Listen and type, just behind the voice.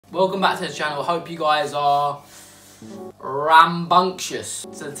Welcome back to the channel. Hope you guys are rambunctious.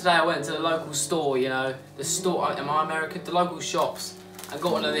 So today I went to the local store, you know, the store, am I American? The local shops. I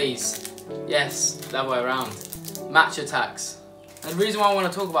got one of these. Yes, the other way around. Attax. And the reason why I want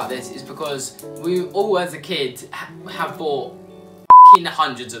to talk about this is because we all as a kid have bought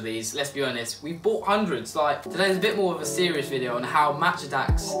hundreds of these, let's be honest. We've bought hundreds. Like, today's a bit more of a serious video on how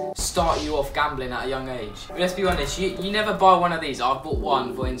Attax start you off gambling at a young age. But let's be honest, you never buy one of these. I've bought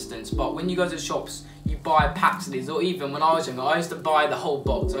one, for instance, but when you go to the shops, you buy packs of these, or even when I was younger, I used to buy the whole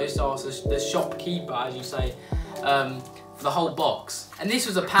box. I used to ask the shopkeeper, as you say, for the whole box. And this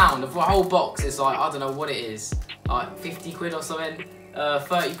was £1. For a whole box, it's like, I don't know what it is, like 50 quid or something.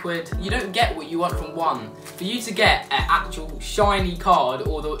 30 quid. You don't get what you want from one. For you to get an actual shiny card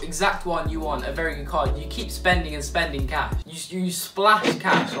or the exact one you want, a very good card, you keep spending and spending cash. You splash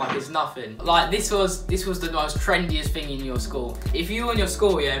cash like it's nothing. Like this was the most trendiest thing in your school. If you were in your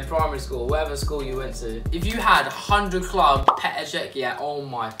school, yeah, in primary school, whatever school you went to, if you had 100 club Petr Cech, yeah, oh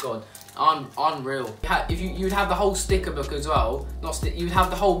my god. Unreal. You'd have the whole sticker book as well. You'd have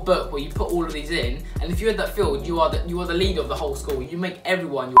the whole book where you put all of these in, and if you had that filled, you are the leader of the whole school. You make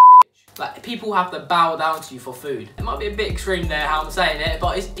everyone your bitch. Like, people have to bow down to you for food. It might be a bit extreme there how I'm saying it,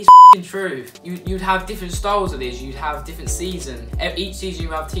 but it's f***ing true. You'd have different styles of these. You'd have different seasons. Each season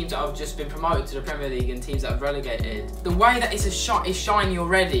you have teams that have just been promoted to the Premier League and teams that have relegated. The way that it's shiny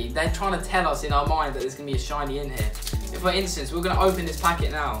already, they're trying to tell us in our mind that there's going to be a shiny in here. If, for instance, we're going to open this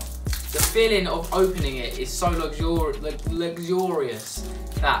packet now. The feeling of opening it is so luxurious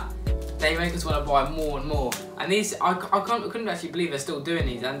that they make us want to buy more and more. And these, I couldn't actually believe they're still doing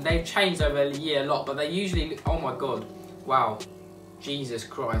these, and they've changed over the year a lot, but they usually, oh my god, wow, Jesus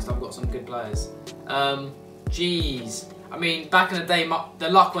Christ, I've got some good players. Jeez, I mean, back in the day, the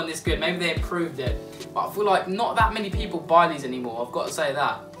luck wasn't this good. Maybe they improved it, but I feel like not that many people buy these anymore, I've got to say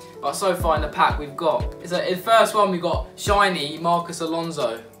that. But so far in the pack we've got, in the first one we got shiny Marcus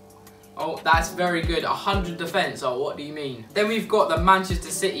Alonso. Oh, that's very good. 100 defence. Oh, what do you mean? Then we've got the Manchester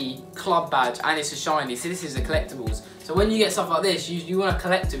City club badge, and it's a shiny. So this is the collectibles. So when you get stuff like this, you want to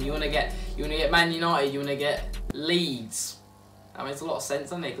collect them. You want to get Man United. You want to get Leeds. That makes a lot of sense,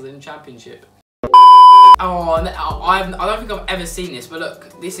 doesn't it? Because they're in the Championship. Oh, I don't think I've ever seen this, but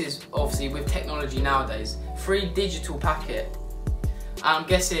look, this is obviously with technology nowadays. Free digital packet. And I'm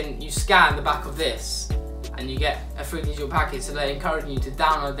guessing you scan the back of this, and you get a free digital package, so they're encouraging you to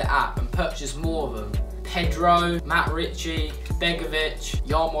download the app and purchase more of them. Pedro, Matt Ritchie, Begovic,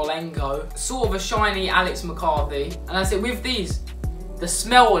 Yarmolenko, sort of a shiny Alex McCarthy. And I said with these, the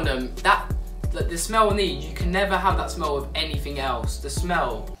smell on them, the smell on these, you can never have that smell with anything else. The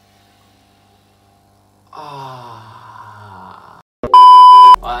smell.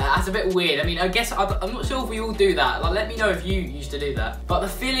 That's a bit weird. I mean, I guess, I'm not sure if we all do that. Like, let me know if you used to do that. But the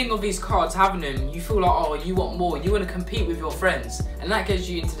feeling of these cards, having them, you feel like, oh, you want more. You want to compete with your friends. And that gets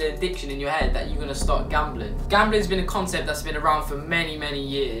you into the addiction in your head that you're going to start gambling. Gambling's been a concept that's been around for many, many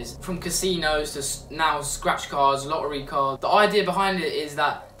years. From casinos to now scratch cards, lottery cards. The idea behind it is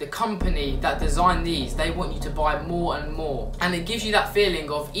that the company that designed these, they want you to buy more and more. And it gives you that feeling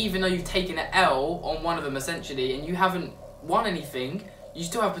of, even though you've taken an L on one of them essentially, and you haven't won anything, you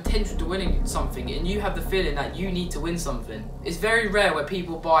still have potential to winning something, and you have the feeling that you need to win something. It's very rare where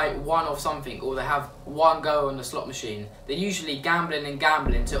people buy one of something, or they have one go on the slot machine. They're usually gambling and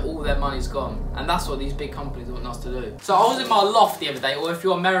gambling till all their money's gone, and that's what these big companies want us to do. So I was in my loft the other day, or if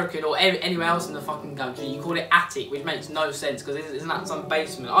you're American or anywhere else in the fucking country, you call it attic, which makes no sense because isn't that some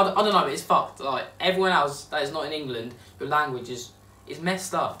basement? I don't know, but it's fucked. Like everyone else that is not in England, your language is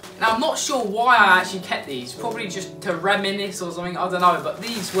messed up. Now, I'm not sure why I actually kept these, probably just to reminisce or something, I don't know, but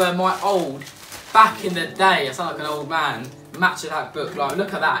these were my old, back in the day, I sound like an old man, Attax book. Like,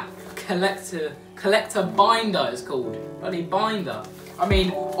 look at that, collector binder it's called, bloody binder. I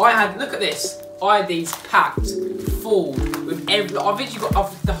mean, look at this, I had these packed full with I've literally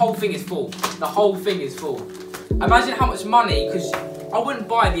got, the whole thing is full, the whole thing is full. Imagine how much money, because I wouldn't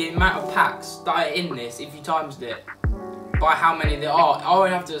buy the amount of packs that are in this if you times it by how many there are. I would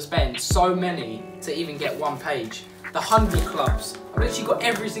have to spend so many to even get one page. The 100 clubs, I've literally got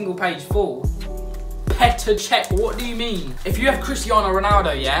every single page full. Petr Cech, what do you mean? If you have Cristiano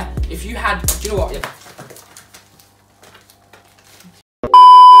Ronaldo, yeah? If you had, do you know what?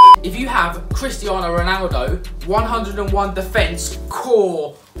 If you have Cristiano Ronaldo, 101 defence,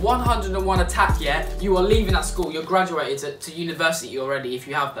 core, 101 attack, yeah? You are leaving that school, you're graduated to university already if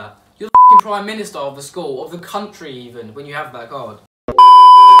you have that. You're the Prime Minister of the school, of the country even, when you have that card.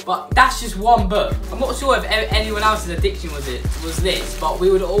 But that's just one book. I'm not sure if anyone else's addiction was this, but we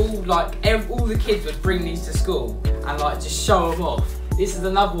would all, like, all the kids would bring these to school and, like, just show them off. This is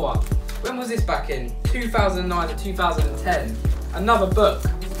another one. When was this back in? 2009 to 2010. Another book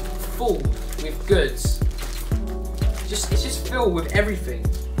full with goods. It's just filled with everything.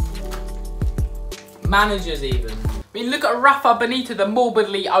 Managers even. I mean, look at Rafa Benito, the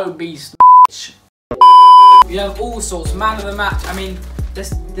morbidly obese bitch. You have all sorts, man of the match. I mean,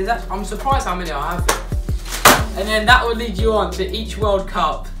 I'm surprised how many I have. And then that will lead you on to each World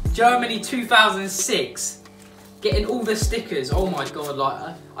Cup. Germany 2006. Getting all the stickers. Oh my god,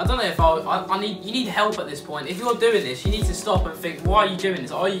 like, I don't know if you need help at this point. If you're doing this, you need to stop and think, why are you doing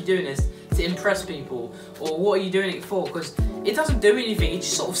this? Are you doing this to impress people? Or what are you doing it for? Because it doesn't do anything. It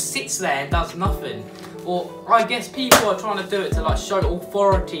just sort of sits there and does nothing. Or I guess people are trying to do it to like show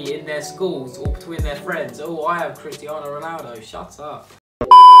authority in their schools or between their friends. Oh, I have Cristiano Ronaldo. Shut up.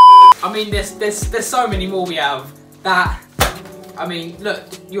 I mean, there's so many more we have. That, I mean, look,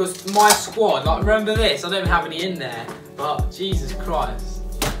 my squad. Like, remember this? I don't have any in there, but Jesus Christ.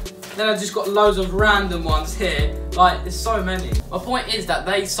 Then I've just got loads of random ones here. Like, there's so many. My point is that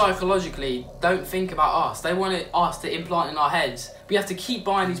they psychologically don't think about us. They want us to implant in our heads. We have to keep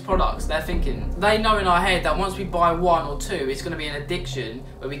buying these products. They're thinking. They know in our head that once we buy one or two, it's going to be an addiction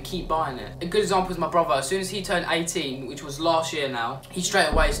where we keep buying it. A good example is my brother. As soon as he turned 18, which was last year now, he straight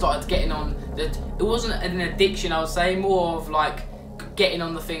away started getting on it wasn't an addiction, I would say, more of like getting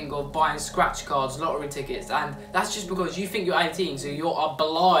on the thing of buying scratch cards, lottery tickets, and that's just because you think you're 18, so you're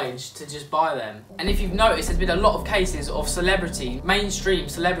obliged to just buy them. And if you've noticed, there's been a lot of cases of mainstream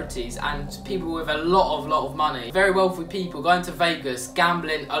celebrities and people with a lot of money, very wealthy people going to Vegas,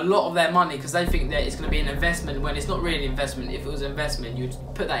 gambling a lot of their money because they think that it's going to be an investment when it's not really an investment. If it was an investment, you'd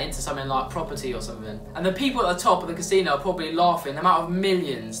put that into something like property or something. And the people at the top of the casino are probably laughing the amount of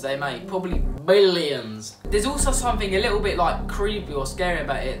millions they make, probably billions. There's also something a little bit like creepy or scary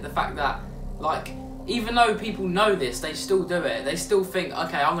about it, the fact that, like, even though people know this, they still do it. They still think,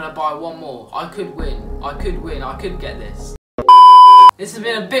 okay, I'm gonna buy one more. I could win, I could get this. This has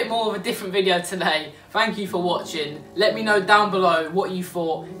been a bit more of a different video today. Thank you for watching. Let me know down below what you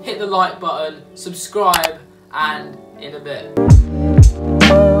thought. Hit the like button, subscribe, and in a bit.